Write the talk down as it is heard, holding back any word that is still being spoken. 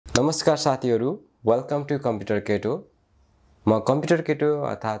नमस्कार साथीहरू, welcome to computer केटो। म कम्प्युटर केटो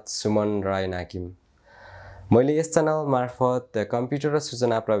अर्थात् सुमन राय नाकिम। मैले यस च्यानल मार्फत कम्प्युटर र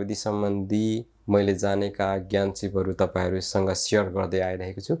सूचना प्रविधि सम्बन्धी मैले जानेका ज्ञान चिपहरू तपाईहरुसँग शेयर गर्दै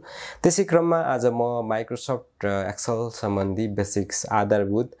आइरहेको छु। त्यसै क्रममा आज म माइक्रोसफ्ट एक्सेल सम्बन्धी बेसिक्स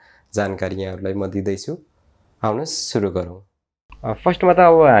आधारभूत जानकारी यहाँहरुलाई म दिदैछु। आउनुहोस् सुरु गरौँ। फर्स्टमा त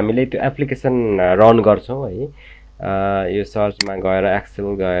अब हामीले त्यो एप्लिकेसन रन गर्छौं है। यो सर्चमा गएर एक्सेल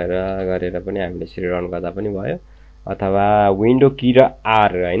गरेर पनि हामीले यसरी रन गर्दा पनि भयो, अथवा विन्डो की र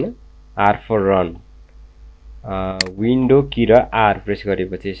आर हैन, आर फर रन, विन्डो की र आर प्रेस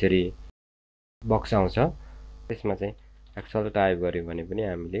गरेपछि यसरी बक्स आउँछ। त्यसमा चाहिँ एक्सेल टाइप गर्यो भने पनि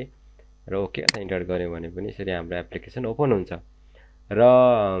हामीले र ओके अथवा इन्टर गर्यो भने पनि यसरी हाम्रो एप्लिकेसन ओपन हुन्छ।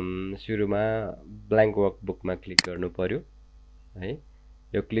 र सुरुमा ब्ल्याङ्क वर्कबुकमा क्लिक गर्नु पर्यो है।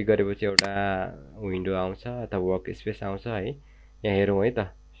 यो क्लिक गरेपछि एउटा विन्डो आउँछ अथवा वर्क स्पेस आउँछ है। यहाँ हेरौँ है त।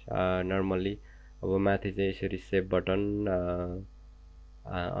 नर्मली अब माथि चाहिँ यसरी सेभ बटन,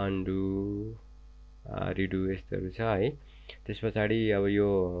 अन्डु, रिडु यस्तोहरू छ है। त्यसपछि अब यो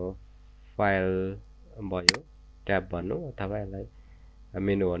फाइल भयो, ट्याब भन्नु अथवा यसलाई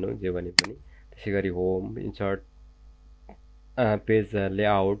मेनु भन्नु, जे भने पनि। त्यसैगरी home, insert, page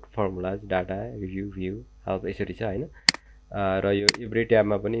layout, formulas, data, review, view, help यसरी छ हैन। र यो एभ्री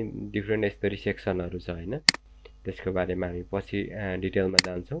ट्याबमा पनि डिफ्रेन्ट यस्तरी सेक्सनहरु छ हैन। त्यसको बारेमा हामी पछि डिटेलमा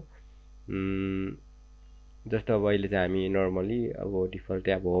जान्छौं। जस्तो अब अहिले चाहिँ हामी नर्मली अब डिफल्ट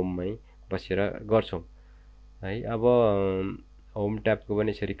ट्याब होममै बसेर गर्छौं है। अब होम ट्याबको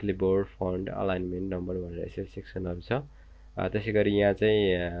पनि यसरी क्लिपबोर्ड, फन्ट, अलाइनमेन्ट, नम्बर भनेर यसरी सेक्सनहरु छ। त्यसैगरी यहाँ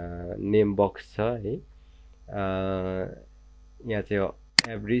चाहिँ नेम बक्स छ है। यहाँ चाहिँ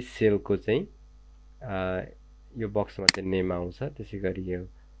एभ्री सेलको चाहिँ यो बक्समा चाहिँ नेम आउँछ। त्यसैगरी यो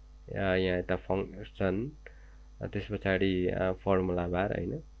यहाँ यता फंक्सन, त्यसपछि फर्मुला बार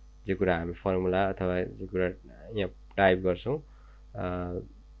हैन, जे कुरा हामी फर्मुला अथवा जे कुरा यहाँ टाइप गर्छौं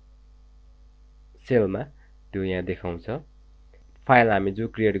सेलमा त्यो यहाँ देखाउँछ। फाइल हामी जो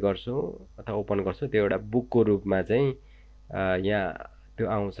क्रिएट गर्छौं अथवा ओपन गर्छौं त्यो एउटा बुकको रूपमा चाहिँ यहाँ त्यो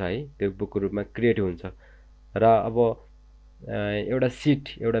आउँछ है। त्यो बुकको रूपमा क्रिएट हुन्छ। र अब एउटा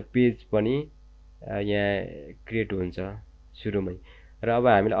सिट, एउटा पेज पनि यहाँ क्रिएट हुन्छ सुरुमै। र अब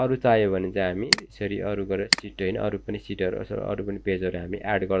हामीले अरु चाहियो भने चाहिँ हामी यसरी अरु गरेर सिट हैन, अरु पनि सिटहरु, अरु पनि पेजहरु हामी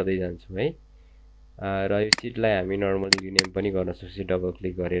एड गर्दै जान्छौं है। र यो सिटलाई हामी नर्मली रिनेम पनि गर्न सक्छौं डबल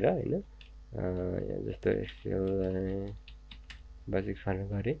क्लिक गरेर हैन। जस्तो एक्सेल बेसिक फाइल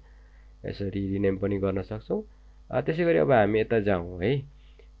गरे यसरी रिनेम पनि गर्न सक्छौं। त्यसैगरी अब हामी यता जाउँ है।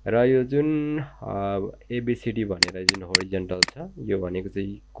 र यो जुन एबीसीडी भनेर जुन होरिजन्टल छ, यो भनेको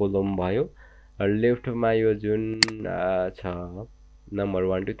चाहिँ कोलम भयो। लेफ्टमा यो जुन छ नम्बर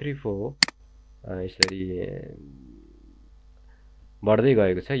 1 2 3 4 यसरी बढ्दै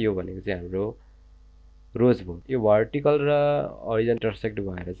गएको छ। यो भनेको चाहिँ हाम्रो रोज भयो। यो भर्टिकल र होरिजन्टल इंटरसेक्ट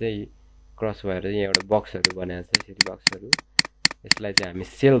भएर चाहिँ क्रस भएर यहाँ एउटा बक्सहरु बनाएको छ, यसरी बक्सहरु। यसलाई चाहिँ हामी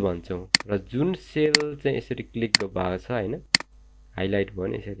सेल भन्छौं। र जुन सेल चाहिँ यसरी क्लिक भएको छ हैन, हाइलाइट भयो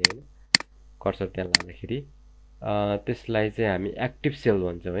नि यसरी हैन, कर्सर त्यहाँ लाँदाखेरि त्यसलाई चाहिँ हामी एक्टिभ सेल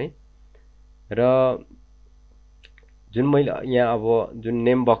भन्छौं है। र जुन मैले यहाँ अब जुन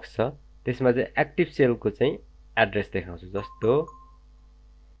नेम बक्स छ त्यसमा चाहिँ एक्टिभ सेलको चाहिँ एड्रेस देखाउँछु। जस्तो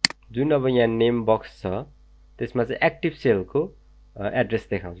जुन अब यहाँ नेम बक्स छ त्यसमा चाहिँ एक्टिभ सेलको एड्रेस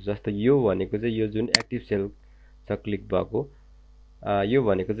देखाउँछु। जस्तो यो भनेको चाहिँ यो जुन एक्टिभ सेल छ क्लिक भएको, यो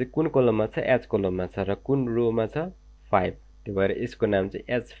भनेको चाहिँ कुन कोलममा छ, एच कोलममा छ, र कुन रोमा छ, 5। त्यो भएर यसको नाम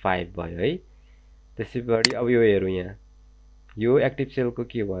चाहिँ H5 भयो है। त्यसैगरी अब यो हेरौँ, यहाँ यो एक्टिभ सेलको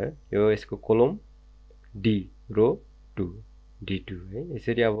के भयो, यो यसको कोलम डी, रो 2, D2 है।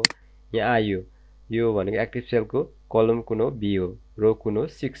 यसरी अब यहाँ आयो, यो भनेको एक्टिभ सेलको कोलम कुन हो, बी हो, रो कुन हो,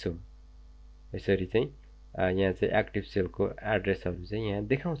 6 हो। यसरी चाहिँ यहाँ चाहिँ एक्टिभ सेलको एड्रेसहरु चाहिँ यहाँ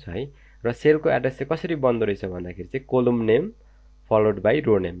देखाउँछ है। र सेलको एड्रेस चाहिँ कसरी बन्दो रहेछ भन्दाखेरि चाहिँ kolam name followed by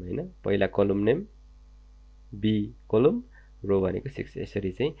row name हैन। पहिला कोलम नेम, बी कोलम, रो भनेको 6,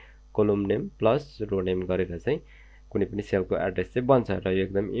 यसरी चाहिँ कोलम नेम प्लस रो नेम गरेर चाहिँ कुनै पनि सेलको एड्रेस चाहिँ बन्छ। र यो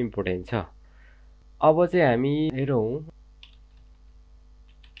एकदम इम्पोर्टेन्ट छ। अब चाहिँ हामी हेरौँ,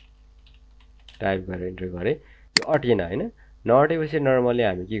 टाइप गरेर इन्टर गरे, यो अटेन हैन। नअटेपछि नर्मली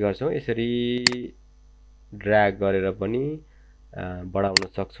हामी के गर्छौं, यसरी ड्र्याग गरेर पनि बढाउन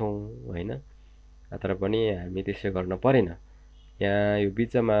सक्छौं हैन। तर पनि हामी त्यसो गर्न परेन। यहाँ यो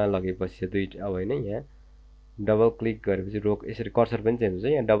बिचमा लगेपछि दुई अब हैन, यहाँ डबल क्लिक गरेपछि रोक यसरी कर्सर पनि चेन्ज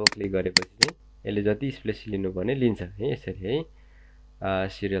हुन्छ। यहाँ डबल क्लिक गरेपछि चाहिँ यसले जति स्पेस लिनु पर्ने लिन्छ है, यसरी है।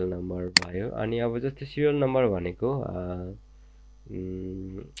 सिरियल नम्बर भयो। अनि अब जस्तो सिरियल नम्बर भनेको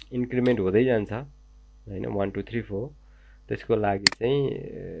इन्क्रिमेन्ट हुँदै जान्छ हैन, 1 2 3 4। त्यसको लागि चाहिँ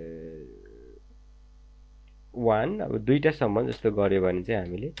 1 अब दुईटासम्म जस्तो गऱ्यो भने चाहिँ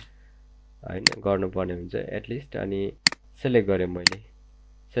हामीले हैन गर्नुपर्ने हुन्छ एटलिस्ट। अनि सेलेक्ट गरेँ मैले,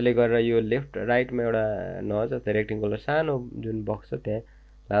 सेलेक्ट गरेर यो लेफ्ट राइटमा एउटा नज अथवा रेक्टेङ्गुलर सानो जुन बक्स छ त्यहाँ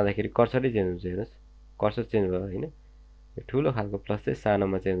लाँदाखेरि कर्सरै चेन्ज हुन्छ। हेर्नुहोस् कर्सर चेन्ज भयो होइन, यो ठुलो खालको प्लस चाहिँ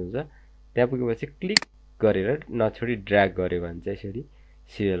सानोमा चेन्ज हुन्छ। त्यहाँ पुगेपछि क्लिक गरेर नछोडी ड्र्याग गऱ्यो भने चाहिँ यसरी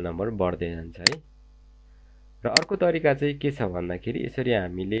सिरियल नम्बर बढ्दै जान्छ है। र अर्को तरिका चाहिँ के छ भन्दाखेरि यसरी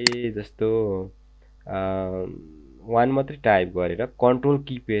हामीले जस्तो 1 मात्रै टाइप गरेर कन्ट्रोल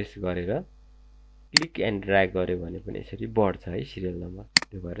की प्रेस गरेर क्लिक एन्ड ड्र्याग गऱ्यो भने पनि यसरी बढ्छ है सिरियल नम्बर।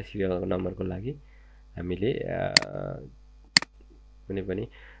 त्यो भएर सिरियल नम्बरको लागि हामीले कुनै पनि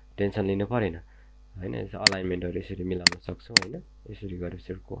टेन्सन लिनु परेन होइन। अलाइनमेन्टहरू यसरी मिलाउन सक्छौँ होइन, यसरी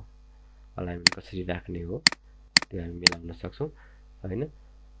गरेपछि अलाइनमेन्ट कसरी राख्ने हो त्यो हामी मिलाउन सक्छौँ होइन।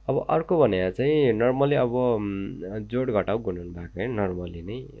 अब अर्को भनेर चाहिँ नर्मली अब जोड घटाउ गुणन भएको है, नर्मली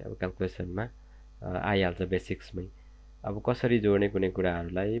नै अब क्यालकुलेसनमा आइहाल्छ बेसिक्समै। अब कसरी जोड्ने कुनै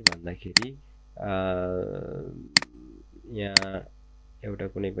कुराहरूलाई भन्दाखेरि यहाँ एउटा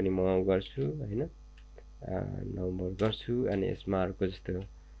कुनै पनि म गर्छु होइन, नम्बर गर्छु अनि यसमा अर्को जस्तो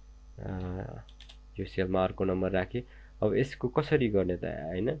यो सेलमा अर्को नम्बर राखेँ। अब यसको कसरी गर्ने त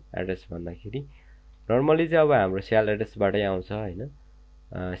होइन एड्रेस भन्दाखेरि नर्मली चाहिँ अब हाम्रो सेल एड्रेसबाटै आउँछ होइन।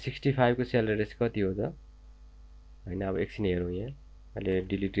 65 को सेल एड्रेस कति हो त होइन, अब एकछिन हेरौँ यहाँ अहिले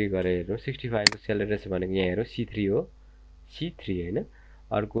डिलिटै गरेर हेरौँ। 65 को सेल एड्रेस भनेको यहाँ हेरौँ C3 हो, C3 होइन।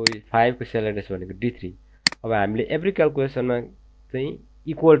 अर्को 5 को सेल एड्रेस भनेको D3। अब हामीले एभ्री क्यालकुलेसनमा चाहिँ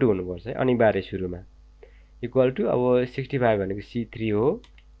इक्वल टु हुनुपर्छ है, अनिवार्य सुरुमा इक्वल टु। अब 65 भनेको C3 हो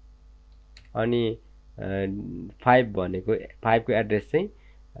अनि 5 भनेको 5 को एड्रेस चाहिँ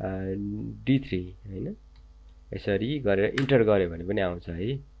D3 होइन। यसरी गरेर इन्टर गऱ्यो भने पनि आउँछ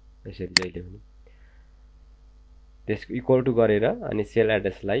है, यसरी जहिले पनि त्यसको इक्वल टु गरेर अनि सेल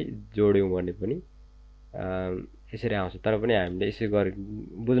एड्रेसलाई जोड्यौँ भने पनि यसरी आउँछ। तर पनि हामीले यसरी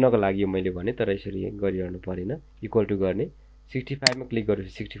बुझ्नको लागि मैले भने, तर यसरी गरिरहनु परेन। इक्वल टु गर्ने 65 मा क्लिक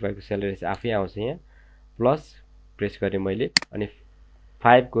गरेपछि 65 को सेल एड्रेस आफै आउँछ यहाँ, प्लस प्रेस गरेँ मैले अनि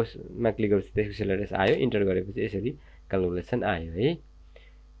 5 को मा क्लिक गरेपछि त्यसको सेल एड्रेस आयो, इन्टर गरेपछि यसरी क्यालकुलेसन आयो है,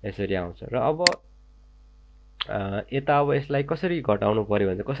 यसरी आउँछ। र अब यता अब यसलाई कसरी घटाउनु पर्यो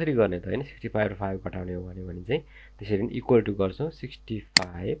भने कसरी गर्ने त होइन, 65 र 5 घटाउने हो भने चाहिँ त्यसरी इक्वल टु गर्छौँ।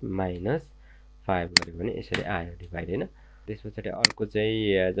 65 माइनस 5 गऱ्यो भने यसरी आयो डिभाइड होइन। त्यस पछाडि अर्को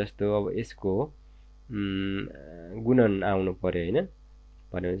चाहिँ जस्तो अब यसको गुणन आउनु पर्यो होइन,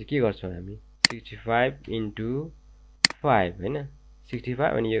 भन्यो भने चाहिँ के गर्छौँ हामी 65 इन्टु 5 होइन,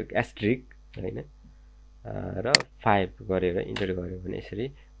 65 अनि यो एस्ट्रिक होइन र 5 गरेर इन्टर गऱ्यो भने यसरी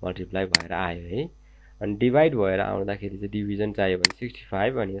मल्टिप्लाई भएर आयो है। अनि डिभाइड भएर आउँदाखेरि चाहिँ डिभिजन चाहियो भने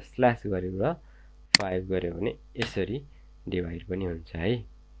 65 अनि स्ल्यास गरेर 5 गऱ्यो भने यसरी डिभाइड पनि हुन्छ है।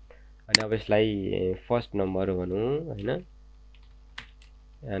 अनि अब यसलाई फर्स्ट नम्बर भनौँ होइन,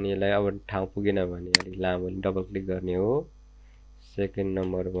 अनि यसलाई अब ठाउँ पुगेन भने अलिक लामो डबल क्लिक गर्ने हो। सेकेन्ड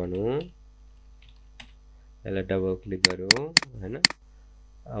नम्बर भनौँ, यसलाई डबल क्लिक गरौँ होइन।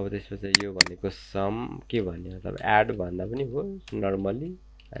 अब त्यसपछि यो भनेको सम के भन्ने मतलब एड भन्दा पनि हो नर्मली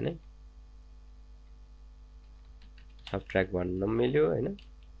होइन, सब्ट्र्याक्ट भन्न मिल्यो होइन,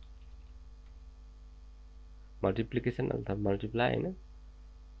 मल्टिप्लिकेसन अथवा मल्टिप्लाई होइन,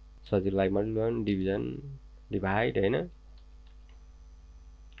 सजिलो लागि मल्टिप्लिकेसन डिभिजन डिभाइड होइन,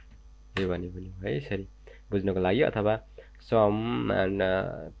 यो भने पनि है यसरी बुझ्नको लागि। अथवा सम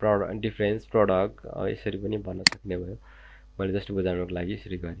एन्ड डिफरेन्स प्रोडक्ट यसरी पनि भन्न सक्ने भयो, मैले जस्ट बुझाउनको लागि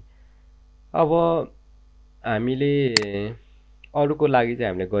यसरी गरेँ। अब हामीले अरूको लागि चाहिँ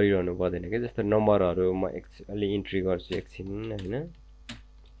हामीले गरिरहनु पर्दैन क्या, जस्तो नम्बरहरू म अलि इन्ट्री गर्छु एकछिन होइन,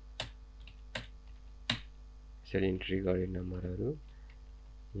 यसरी इन्ट्री गरेँ नम्बरहरू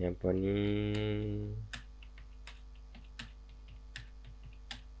यहाँ पनि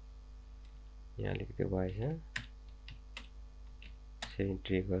यहाँ अलिकति भएछ, यसरी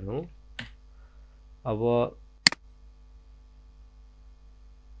इन्ट्री गरौँ। अब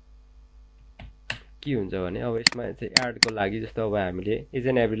के हुन्छ भने अब यसमा चाहिँ एडको लागि जस्तो अब हामीले इच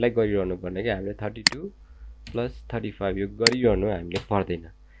एन्ड एभ्रीलाई गरिरहनु पर्ने क्या, हामीले 32 प्लस 35 यो गरिरहनु हामीले पर्दैन।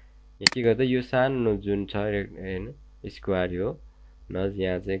 यहाँ के गर्दा यो सानो जुन छ होइन स्क्वायर हो न,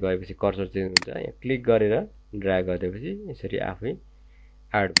 यहाँ चाहिँ गएपछि कर्सर चेन्ज हुन्छ, यहाँ क्लिक गरेर ड्र्याग गरिदिएपछि यसरी आफै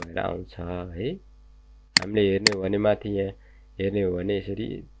एड भएर आउँछ है। हामीले हेर्ने हो भने माथि यहाँ हेर्ने हो भने यसरी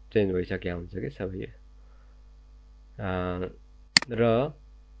चेन्ज भइसकेको हुन्छ कि सबै। र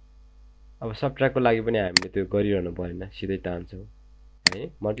अब सब्ट्र्याक्टको लागि पनि हामीले त्यो गरिरहनु परेन, सिधै तान्छौँ है।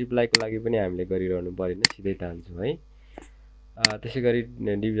 मल्टिप्लाईको लागि पनि हामीले गरिरहनु परेन, सिधै तान्छौँ है। त्यसै गरी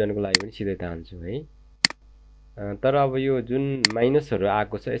डिभिजनको लागि पनि सिधै तान्छौँ है। तर अब यो जुन माइनसहरू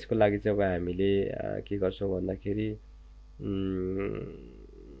आएको छ यसको लागि चाहिँ अब हामीले के गर्छौँ भन्दाखेरि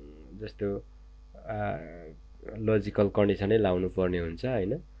जस्तो लजिकल कन्डिसनै लाउनु पर्ने हुन्छ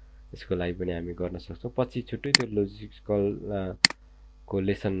होइन। यसको लागि पनि हामी गर्न सक्छौँ। पछि छुट्टै त्यो लजिकल को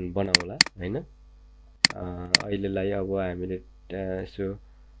लेसन बनाउँला होइन। अहिलेलाई अब हामीले यसो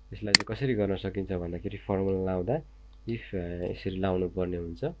यसलाई चाहिँ कसरी गर्न सकिन्छ भन्दाखेरि फर्मुला लाउँदा इफ यसरी लाउनु पर्ने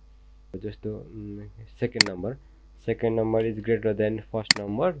हुन्छ। जस्तो second number is greater than first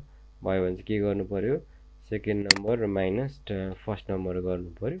number भयो भने चाहिँ के गर्नु पर्यो, second number minus first number गर्नु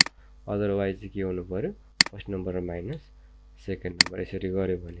पर्यो। अदरवाइज चाहिँ के हुनु पर्यो, first number minus second number यसरी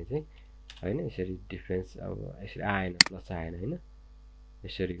गऱ्यो भने चाहिँ होइन, यसरी डिफ्रेन्स अब यसरी आएन, प्लस आएन होइन।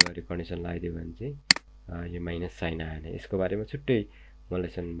 यसरी गरी कन्डिसन लगाइदियो भने चाहिँ यो माइनस साइन आएन। यसको बारेमा छुट्टै म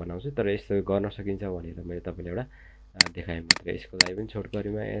लेसन बनाउँछु, तर यस्तो गर्न सकिन्छ भनेर मैले तपाईँलाई एउटा देखाएँ मात्रै। यसको लागि पनि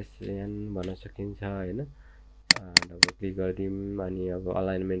छोटकरीमा एसएन भन्न सकिन्छ होइन। डबल क्लिक गरिदिउँ अनि अब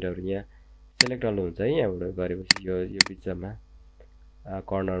अलाइनमेन्टहरू यहाँ सेलेक्ट गर्नुहुन्छ है। यहाँबाट गरेपछि यो बिचमा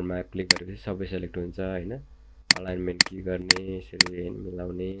कर्नरमा क्लिक गरेपछि सबै सेलेक्ट हुन्छ होइन। अलाइनमेन्ट के गर्ने, यसरी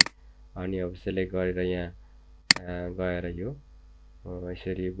मिलाउने अनि अब सेलेक्ट गरेर यहाँ गएर यो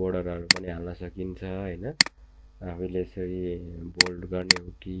यसरी बोर्डरहरू पनि हाल्न सकिन्छ होइन। आफूले यसरी बोल्ड गर्ने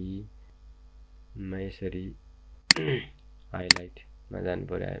हो कि यसरी हाइलाइटमा जानु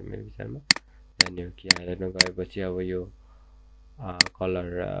पऱ्यो मेरो विचारमा, जाने हो कि हाइलाइटमा गएपछि अब यो कलर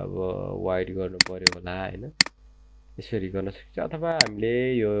अब वाइट गर्नु पऱ्यो होला होइन। यसरी गर्न सकिन्छ। अथवा हामीले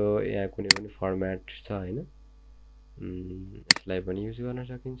यो यहाँ कुनै पनि फर्मेट छ होइन, यसलाई पनि युज गर्न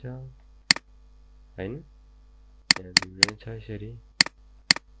सकिन्छ होइन। यहाँ विवरण छ यसरी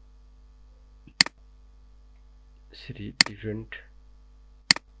डिफ्रेन्ट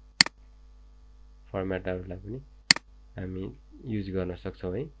फर्मेटहरूलाई पनि हामी युज गर्न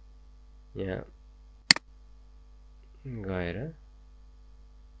सक्छौँ है। यहाँ गएर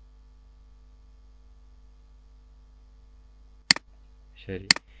यसरी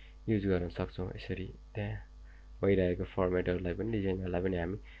युज गर्न सक्छौँ। यसरी त्यहाँ भइरहेको फर्मेटहरूलाई पनि, डिजाइनहरूलाई पनि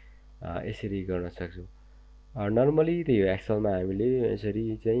हामी यसरी गर्न सक्छौँ। नर्मली त्यो एक्सलमा हामीले यसरी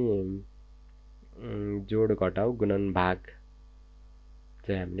चाहिँ जोड घटाउ गुणन भाग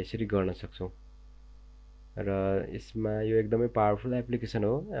चाहिँ हामीले यसरी गर्न सक्छौँ र यसमा यो एकदमै पावरफुल एप्लिकेसन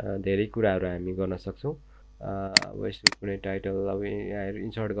हो। धेरै कुराहरू हामी गर्न सक्छौँ। अब यस्तो कुनै टाइटल अब यहाँ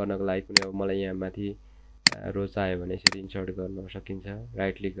इन्सर्ट गर्नको लागि कुनै अब मलाई यहाँ माथि रो चाहियो भने यसरी इन्सर्ट गर्न सकिन्छ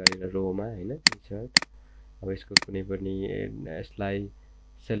राइट क्लिक गरेर रोमा होइन, इन्सर्ट। अब यसको कुनै पनि यसलाई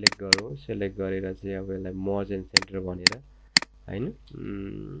सेलेक्ट गरौँ, सेलेक्ट गरेर चाहिँ अब यसलाई मर्ज एन्ड सेन्टर भनेर होइन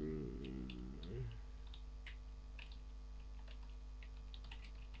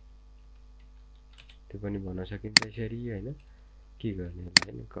त्यो पनि भन्न सकिन्छ यसरी होइन। के गर्ने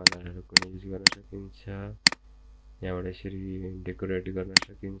होइन, कलरहरू पनि युज गर्न सकिन्छ। यहाँबाट यसरी डेकोरेट गर्न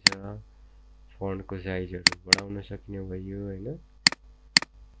सकिन्छ। फन्टको साइजहरू बढाउन सकिने भयो होइन।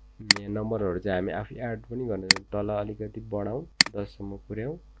 यहाँ नम्बरहरू चाहिँ हामी आफै एड पनि गर्न सक्छौँ। तल अलिकति बढाउँ, 10 सम्म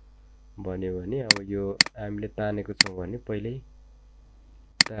पुर्याउँ भन्यो भने अब यो हामीले तानेको छौँ भने पहिल्यै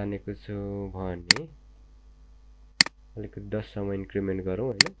तानेको छौँ भने अलिकति 10 सम्म इन्क्रिमेन्ट गरौँ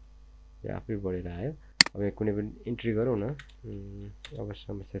होइन। यो आफै बढेर आयो। अब यहाँ कुनै पनि इन्ट्री गरौँ न, अब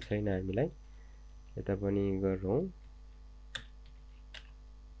समस्या छैन हामीलाई। यता पनि गरौँ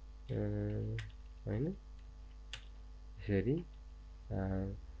होइन, यसरी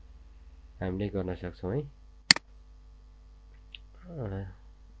हामीले गर्न सक्छौँ है।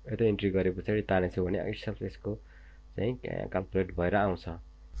 यता इन्ट्री गरे पछाडि तानेछौँ भने इट्सेल्फ यसको चाहिँ क्यालकुलेट भएर आउँछ।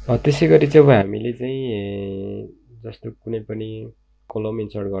 त्यसै गरी चाहिँ अब हामीले चाहिँ जस्तो कुनै पनि कोलम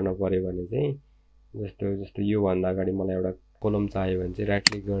इन्सर्ट गर्न पऱ्यो भने चाहिँ जस्तो योभन्दा अगाडि मलाई एउटा कोलम चाहियो भने चाहिँ राइट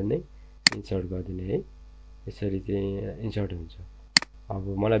क्लिक गर्ने, इन्सर्ट गरिदिने है। यसरी चाहिँ इन्सर्ट हुन्छ। अब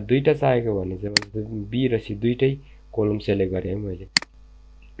मलाई दुईवटा चाहिएको भने चाहिँ बी र सी दुइटै कोलम सेलेक्ट गरेँ है मैले।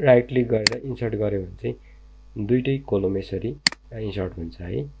 राइट क्लिक गरेर इन्सर्ट गरेँ भने चाहिँ दुइटै कोलम यसरी इन्सर्ट हुन्छ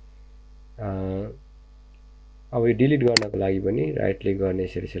है। अब यो डिलिट गर्नको लागि पनि राइट क्लिक गर्ने,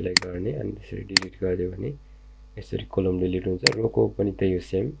 यसरी सेलेक्ट गर्ने अनि त्यसरी डिलिट गरिदियो भने यसरी कोलम डिलिट हुन्छ। रोको पनि त्यही हो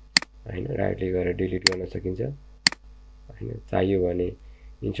सेम होइन, राइट क्लिक गरेर डिलिट गर्न सकिन्छ होइन। चाहियो भने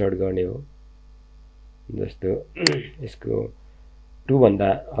इन्सर्ट गर्ने हो। जस्तो यसको 2 भन्दा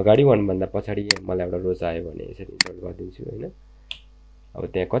अगाडि 1 भन्दा पछाडि मलाई एउटा रो चाहियो भने यसरी इन्सर्ट गरिदिन्छु होइन। अब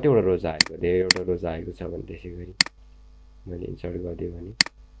त्यहाँ कतिवटा रो चाहिएको, धेरैवटा रो चाहिएको छ भने त्यसै गरी मैले इन्सर्ट गरिदिएँ भने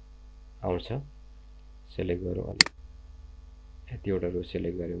आउँछ। सेलेक्ट गरौँ, अलि यतिवटा रो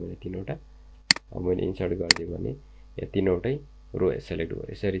सेलेक्ट गरेँ मैले 3वटा। अब मैले इन्सर्ट गरिदिएँ भने यहाँ 3वटै रो सेलेक्ट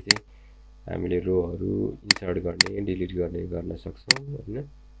भयो। यसरी चाहिँ हामीले रोहरू इन्सर्ट गर्ने, डिलिट गर्ने गर्न सक्छौँ होइन।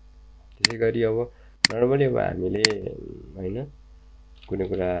 त्यसै गरी अब नर्मली अब हामीले हैन कुनै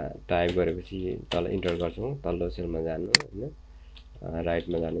कुरा टाइप गरेपछि तल इन्टर गर्छौँ, तल्लो सेलमा जानु हैन,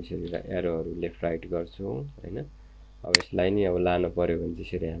 राइटमा जानु, यसरी एरोहरू लेफ्ट राइट गर्छौँ हैन। अब यसलाई नि अब लानु पर्यो भने चाहिँ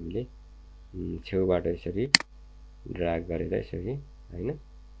यसरी हामीले छेउबाट यसरी ड्र्याग गरेर यसरी हैन,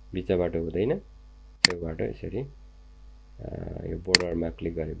 बिचबाट हुँदैन, छेउबाट यसरी यो बोर्डरमा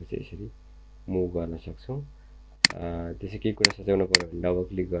क्लिक गरेपछि यसरी मुभ गर्न सक्छौँ। त्यसै केही कुरा सजाउनु पर्यो भने डबल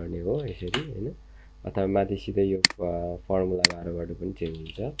क्लिक गर्ने हो यसरी हैन, अथवा माथि सिधै यो फर्मुला बारबाट पनि चेन्ज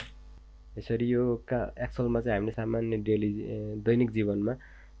हुन्छ। यसरी यो एक्चुअलमा चाहिँ हामीले सामान्य डेली दैनिक जीवनमा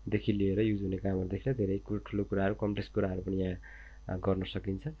देखि लिएर युज हुने कामहरूदेखि धेरै ठुलो कुराहरू, कम्प्लेक्स कुराहरू पनि यहाँ गर्न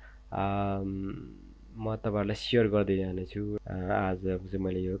सकिन्छ। म तपाईँहरूलाई सेयर गर्दै जानेछु। आज चाहिँ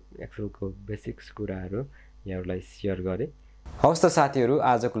मैले यो एक्सेलको बेसिक्स कुराहरू यहाँहरूलाई सेयर गरेँ। हवस् त साथीहरू,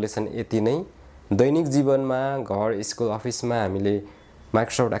 आजको लेसन यति नै। दैनिक जीवनमा घर, स्कुल, अफिसमा हामीले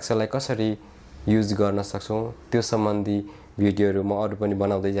माइक्रोसफ्ट एक्सेललाई कसरी युज गर्न सक्छौँ त्यो सम्बन्धी भिडियोहरू म अरू पनि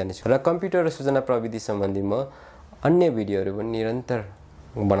बनाउँदै जानेछु र कम्प्युटर र सूचना प्रविधि सम्बन्धी म अन्य भिडियोहरू पनि निरन्तर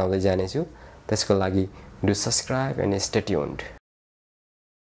बनाउँदै जानेछु। त्यसको लागि do subscribe and stay tuned.